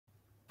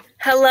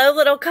Hello,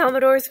 little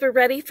Commodores. We're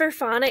ready for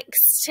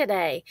phonics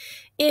today.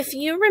 If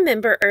you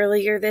remember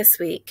earlier this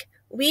week,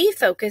 we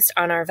focused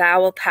on our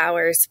vowel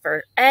powers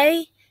for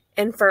A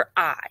and for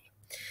I.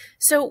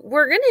 So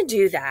we're going to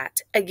do that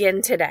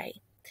again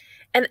today.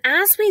 And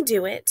as we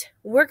do it,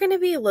 we're going to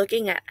be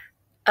looking at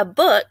a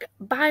book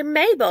by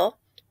Mabel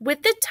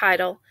with the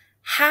title,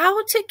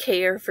 How to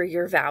Care for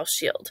Your Vowel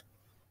Shield.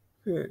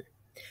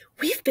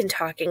 We've been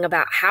talking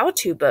about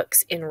how-to books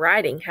in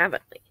writing,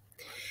 haven't we?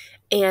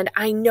 And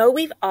I know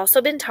we've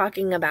also been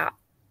talking about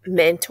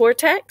mentor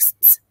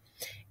texts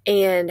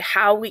and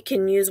how we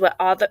can use what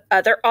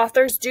other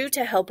authors do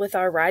to help with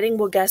our writing.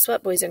 Well, guess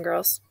what, boys and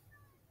girls?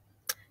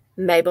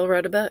 Mabel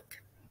wrote a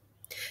book.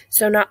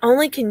 So not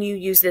only can you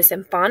use this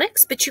in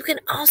phonics, but you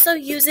can also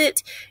use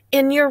it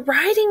in your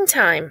writing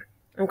time,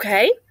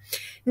 okay?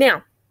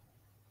 Now,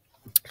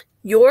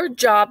 your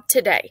job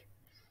today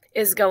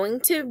is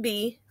going to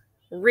be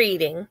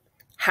reading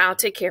How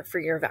to Care for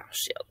Your Vowel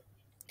Shield.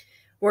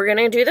 We're going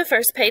to do the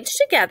first page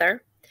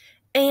together,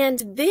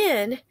 and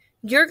then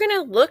you're going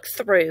to look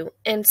through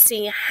and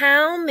see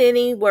how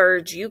many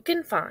words you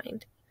can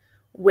find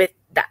with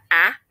the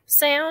A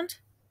sound,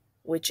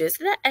 which is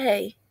the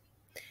A,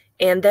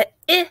 and the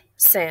I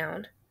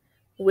sound,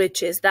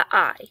 which is the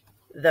I.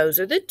 Those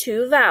are the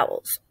two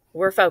vowels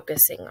we're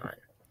focusing on.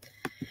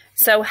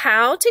 So,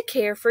 How to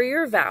Care for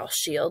Your Vowel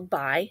Shield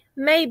by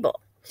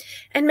Mabel.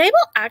 And Mabel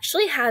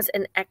actually has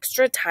an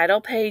extra title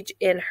page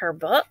in her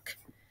book.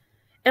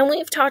 And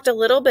we've talked a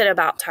little bit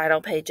about title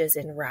pages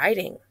in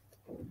writing.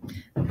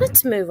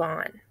 Let's move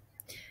on.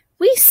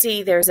 We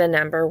see there's a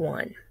number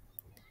 1.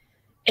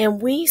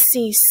 And we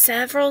see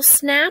several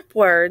snap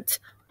words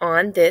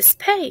on this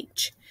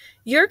page.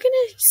 You're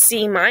going to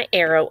see my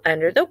arrow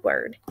under the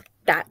word.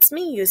 That's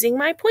me using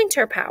my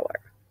pointer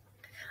power.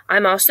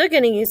 I'm also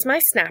going to use my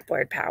snap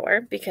word power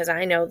because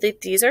I know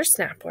that these are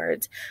snap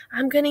words.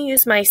 I'm going to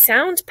use my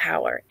sound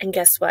power. And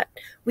guess what?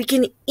 We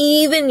can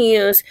even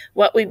use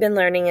what we've been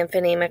learning in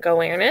phonemic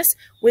awareness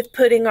with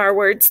putting our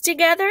words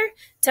together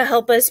to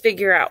help us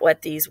figure out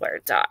what these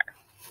words are.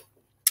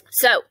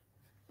 So,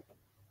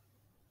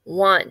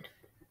 1,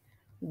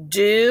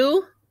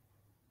 do.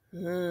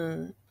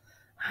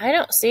 I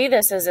don't see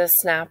this as a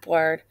snap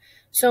word.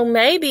 So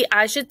maybe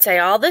I should say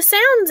all the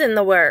sounds in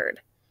the word.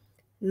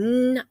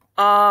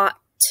 Not.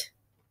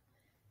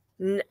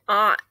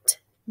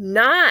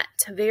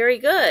 Very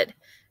good.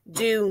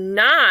 Do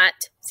not.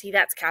 See,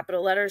 that's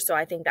capital letters, so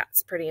I think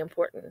that's pretty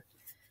important.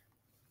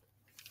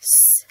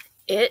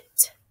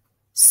 Sit.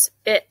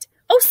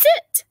 Oh,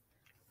 sit.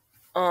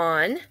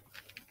 On.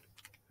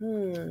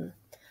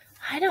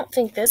 I don't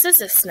think this is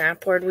a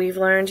snap word we've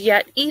learned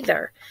yet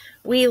either.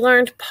 We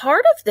learned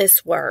part of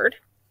this word.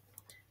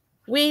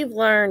 We've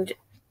learned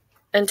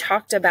and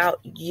talked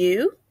about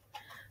you.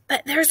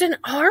 But there's an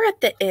R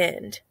at the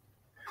end.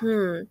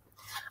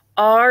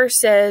 R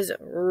says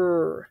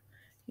r.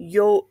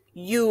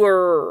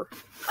 Your.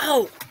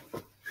 Oh,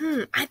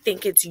 I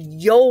think it's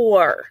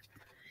your.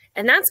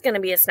 And that's going to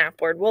be a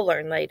snap word we'll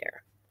learn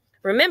later.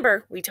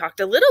 Remember, we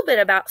talked a little bit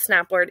about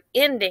snap word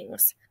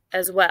endings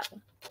as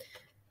well.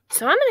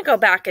 So I'm going to go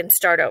back and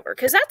start over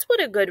because that's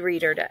what a good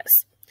reader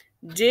does.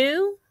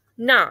 Do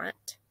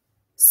not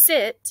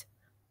sit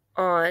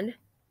on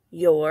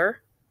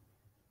your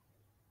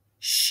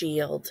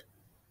shield.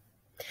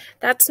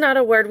 That's not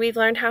a word we've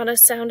learned how to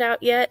sound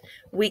out yet.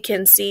 We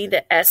can see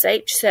the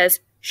SH says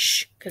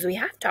sh because we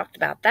have talked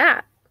about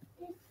that.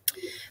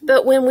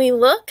 But when we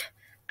look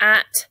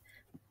at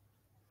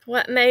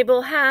what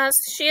Mabel has,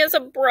 she has a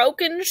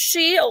broken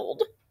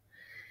shield.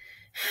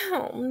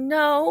 Oh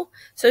no.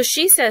 So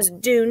she says,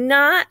 do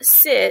not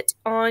sit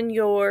on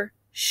your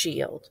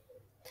shield.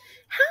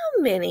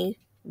 How many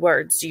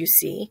words do you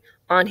see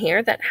on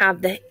here that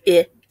have the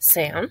I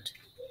sound?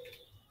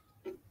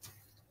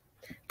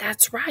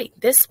 That's right.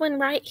 This one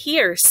right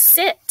here,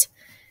 sit,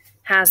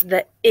 has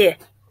the I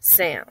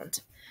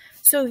sound.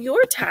 So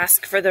your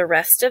task for the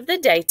rest of the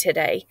day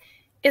today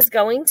is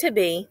going to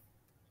be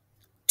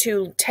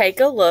to take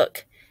a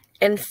look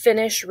and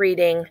finish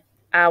reading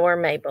our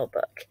Mabel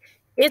book.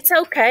 It's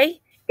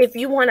okay if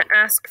you want to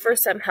ask for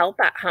some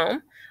help at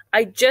home.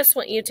 I just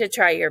want you to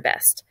try your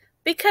best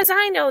because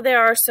I know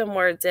there are some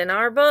words in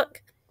our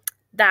book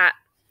that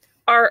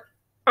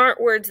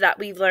aren't words that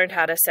we've learned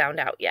how to sound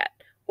out yet.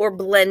 Or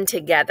blend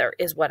together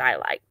is what I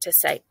like to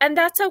say. And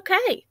that's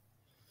okay.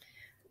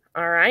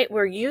 All right,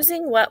 we're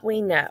using what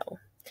we know.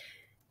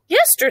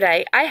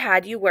 Yesterday, I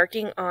had you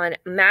working on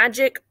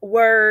magic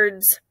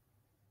words.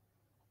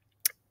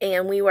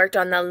 And we worked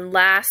on the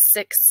last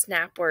 6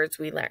 snap words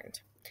we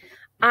learned.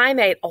 I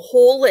made a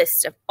whole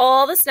list of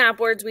all the snap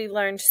words we've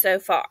learned so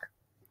far.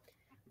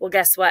 Well,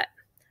 guess what?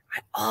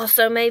 I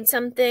also made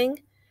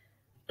something.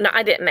 No,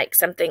 I didn't make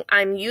something.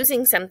 I'm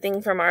using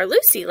something from our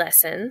Lucy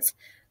lessons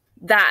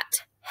that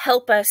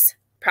help us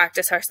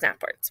practice our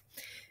snap words.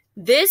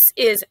 This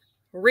is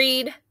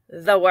read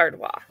the word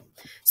wall.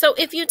 So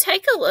if you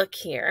take a look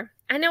here,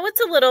 I know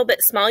it's a little bit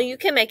small. You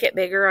can make it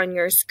bigger on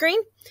your screen.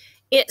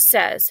 It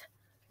says,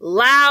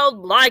 loud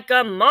like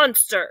a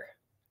monster.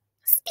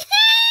 Scary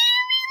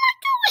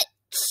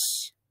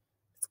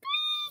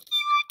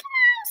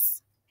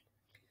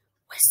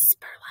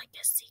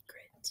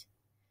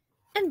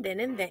and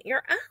then invent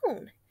your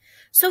own.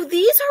 So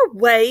these are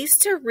ways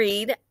to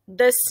read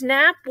the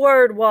snap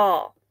word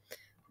wall.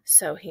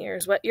 So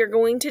here's what you're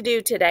going to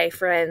do today,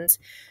 friends.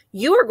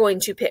 You are going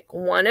to pick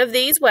one of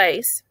these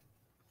ways: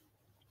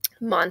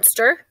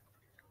 monster,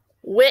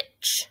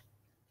 witch,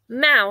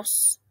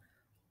 mouse,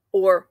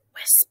 or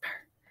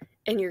whisper.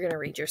 And you're going to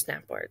read your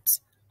snap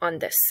words on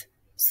this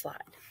slide.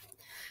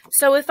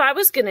 So if I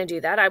was going to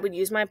do that, I would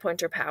use my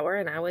pointer power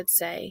and I would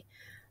say,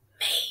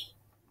 me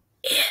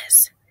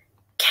is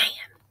can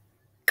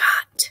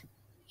got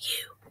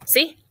you.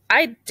 See,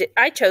 I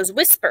chose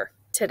whisper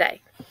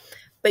today.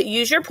 But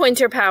use your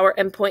pointer power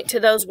and point to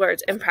those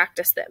words and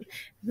practice them.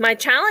 My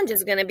challenge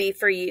is going to be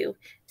for you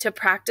to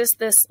practice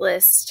this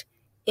list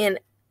in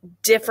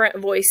different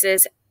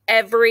voices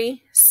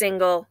every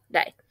single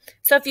day.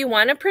 So if you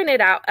want to print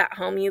it out at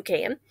home, you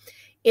can.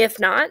 If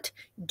not,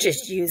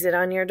 just use it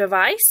on your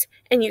device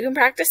and you can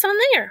practice on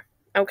there.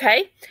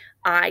 Okay?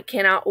 I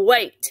cannot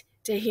wait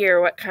to hear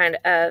what kind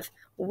of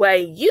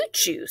way you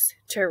choose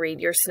to read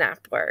your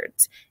snap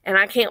words. And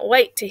I can't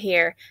wait to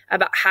hear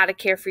about how to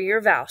care for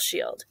your vowel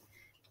shield.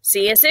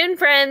 See you soon,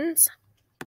 friends.